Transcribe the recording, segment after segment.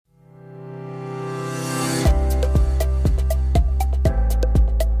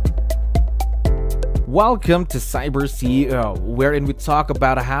Welcome to Cyber CEO, wherein we talk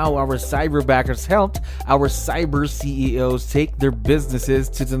about how our cyberbackers helped our cyber CEOs take their businesses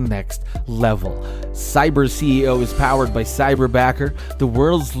to the next level. Cyber CEO is powered by Cyberbacker, the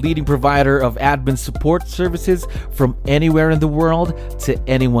world's leading provider of admin support services from anywhere in the world to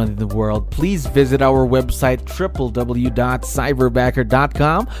anyone in the world. Please visit our website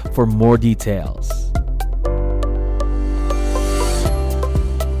www.cyberbacker.com for more details.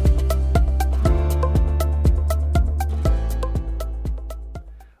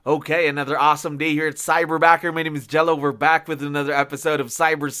 Okay, another awesome day here at Cyberbacker. My name is Jello. We're back with another episode of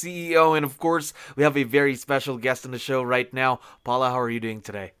Cyber CEO, and of course, we have a very special guest on the show right now. Paula, how are you doing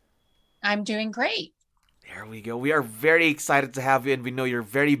today? I'm doing great. There we go. We are very excited to have you, and we know you're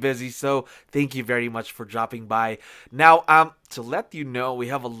very busy, so thank you very much for dropping by. Now, to let you know, we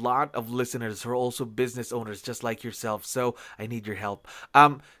have a lot of listeners who are also business owners just like yourself, so I need your help.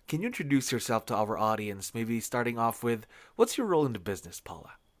 Can you introduce yourself to our audience? Maybe starting off with, what's your role in the business,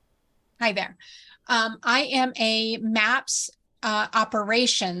 Paula? Hi there. I am a MAPS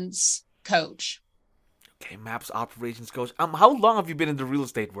operations coach. Okay, MAPS operations coach. How long have you been in the real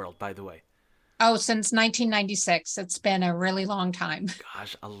estate world, by the way? Oh, since 1996. It's been a really long time.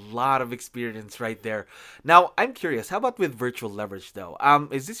 Gosh, a lot of experience right there. Now, I'm curious, how about with virtual leverage though?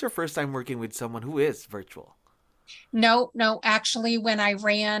 Is this your first time working with someone who is virtual? No. Actually, when I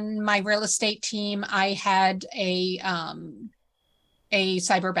ran my real estate team, I had a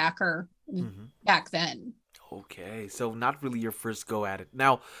cyberbacker back then. Okay, so not really your first go at it.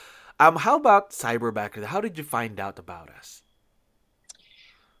 Now, how about Cyberbacker? How did you find out about us?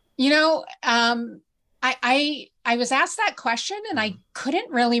 I was asked that question and I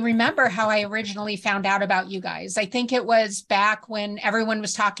couldn't really remember how I originally found out about you guys. I think it was back when everyone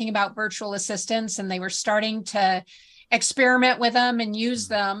was talking about virtual assistants and they were starting to experiment with them and use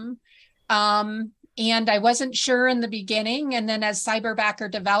them. And I wasn't sure in the beginning. And then as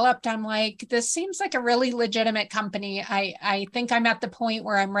Cyberbacker developed, I'm like, this seems like a really legitimate company. I think I'm at the point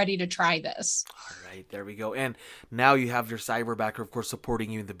where I'm ready to try this. All right, there we go. And now you have your Cyberbacker, of course,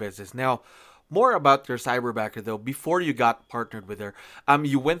 supporting you in the business. Now, more about your Cyberbacker, though, before you got partnered with her,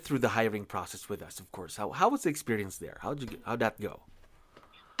 you went through the hiring process with us, of course. How was the experience there? How'd that go?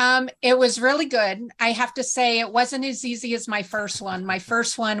 It was really good. I have to say it wasn't as easy as my first one. My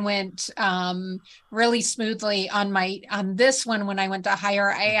first one went really smoothly. On this one, when I went to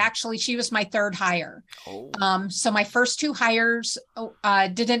hire, she was my third hire. Oh. So my first two hires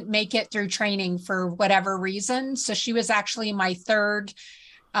didn't make it through training for whatever reason. So she was actually my third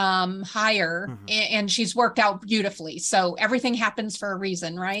hire, and she's worked out beautifully. So everything happens for a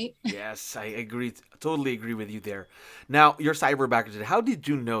reason, right? Yes, I agree. Totally agree with you there. Now, your Cyberbacker, how did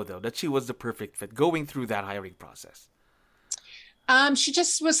you know, though, that she was the perfect fit going through that hiring process? She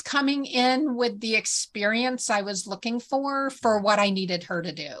just was coming in with the experience I was looking for what I needed her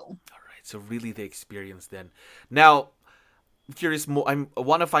to do. All right, so really the experience then. Now, I'm curious more. I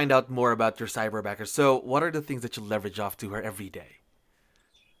want to find out more about your Cyberbacker. So, what are the things that you leverage off to her every day?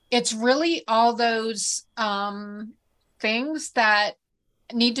 It's really all those things that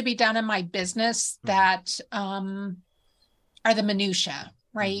need to be done in my business that are the minutia,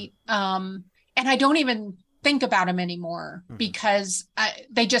 right? And I don't even think about them anymore because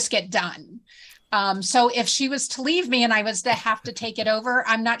they just get done. So if she was to leave me and I was to have to take it over,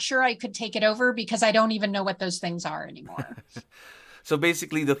 I'm not sure I could take it over because I don't even know what those things are anymore. So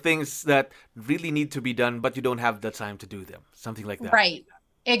basically the things that really need to be done, but you don't have the time to do them. Something like that. Right.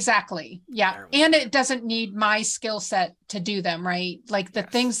 Exactly. Yeah. And it doesn't need my skill set to do them, right? Like the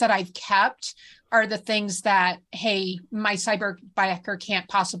things that I've kept are the things that, hey, my cyberbacker can't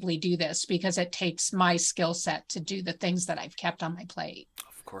possibly do this because it takes my skill set to do the things that I've kept on my plate.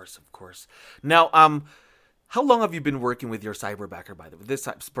 Of course, of course. Now, how long have you been working with your Cyberbacker, by the way, this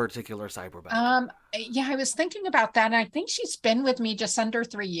particular Cyberbacker? Yeah, I was thinking about that, and I think she's been with me just under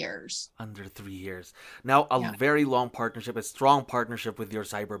 3 years. Under 3 years. Now, a very long partnership, a strong partnership with your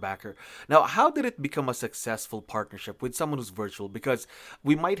Cyberbacker. Now, how did it become a successful partnership with someone who's virtual? Because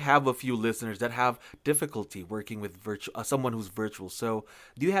we might have a few listeners that have difficulty working with someone who's virtual. So,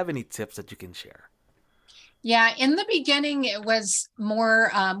 do you have any tips that you can share? Yeah, in the beginning, it was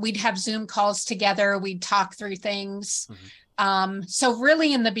more, we'd have Zoom calls together. We'd talk through things. So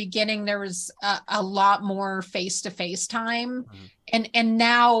really in the beginning, there was a lot more face-to-face time. And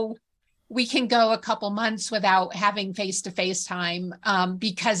now we can go a couple months without having face-to-face time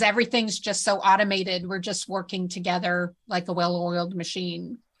because everything's just so automated. We're just working together like a well-oiled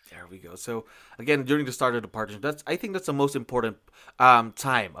machine. There we go. So again, during the start of the partnership, I think that's the most important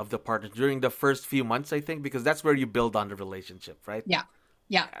time of the partnership during the first few months. I think because that's where you build on the relationship, right? Yeah.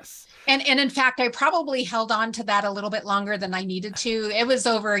 Yeah. Yes. And in fact, I probably held on to that a little bit longer than I needed to. It was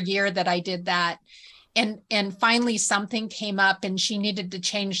over a year that I did that. And finally something came up and she needed to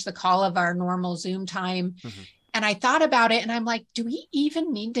change the call of our normal Zoom time. Mm-hmm. And I thought about it and I'm like, do we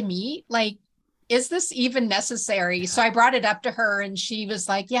even need to meet? Like, is this even necessary? So I brought it up to her and she was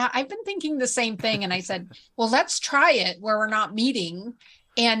like, yeah, I've been thinking the same thing. And I said, well, let's try it where we're not meeting.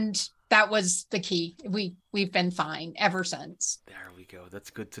 And that was the key. We've been fine ever since. There we go. That's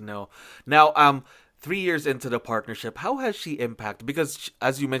good to know. Now, 3 years into the partnership, how has she impacted? Because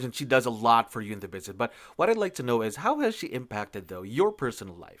as you mentioned, she does a lot for you in the business. But what I'd like to know is, how has she impacted, though, your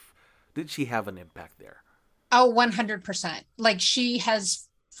personal life? Did she have an impact there? Oh, 100%. Like, she has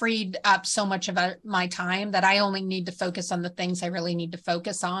freed up so much of my time that I only need to focus on the things I really need to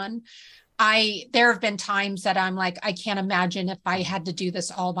focus on. There have been times that I'm like, I can't imagine if I had to do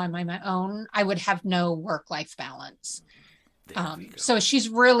this all by my own, I would have no work-life balance. So she's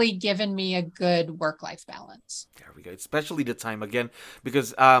really given me a good work-life balance. There we go. Especially the time, again,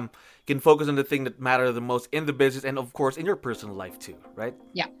 because you can focus on the thing that matters the most in the business and, of course, in your personal life too, right?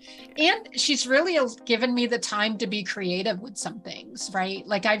 Yeah. And she's really given me the time to be creative with some things, right?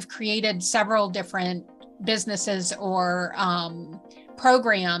 Like, I've created several different businesses or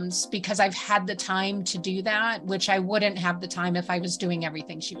programs because I've had the time to do that, which I wouldn't have the time if I was doing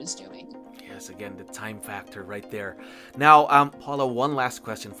everything she was doing. Yes, again, the time factor right there. Now, Paula, one last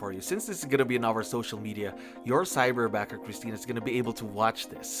question for you. Since this is going to be on our social media, your cyberbacker, Christina, is going to be able to watch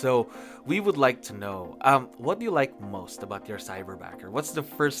this. So we would like to know, what do you like most about your cyberbacker? What's the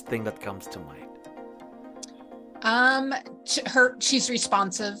first thing that comes to mind? She's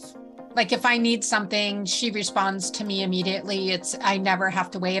responsive. Like, if I need something, she responds to me immediately. I never have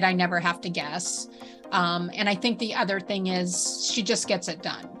to wait. I never have to guess. And I think the other thing is she just gets it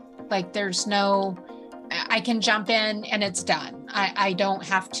done. Like, I can jump in and it's done. I don't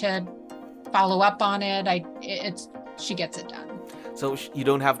have to follow up on it. She gets it done. So you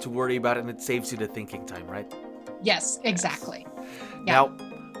don't have to worry about it and it saves you the thinking time, right? Yes, exactly. Yes. Yeah. Now,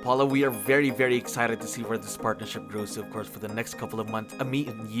 Paula, we are very, very excited to see where this partnership grows to, of course, for the next couple of months,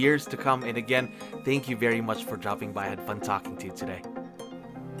 years to come. And again, thank you very much for dropping by. I had fun talking to you today.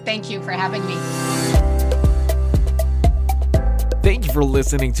 Thank you for having me. Thank you for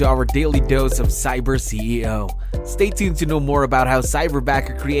listening to our daily dose of Cyber CEO. Stay tuned to know more about how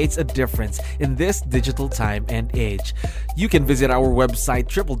Cyberbacker creates a difference in this digital time and age. You can visit our website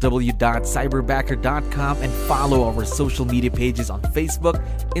www.cyberbacker.com and follow our social media pages on Facebook,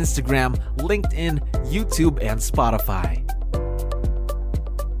 Instagram, LinkedIn, YouTube, and Spotify.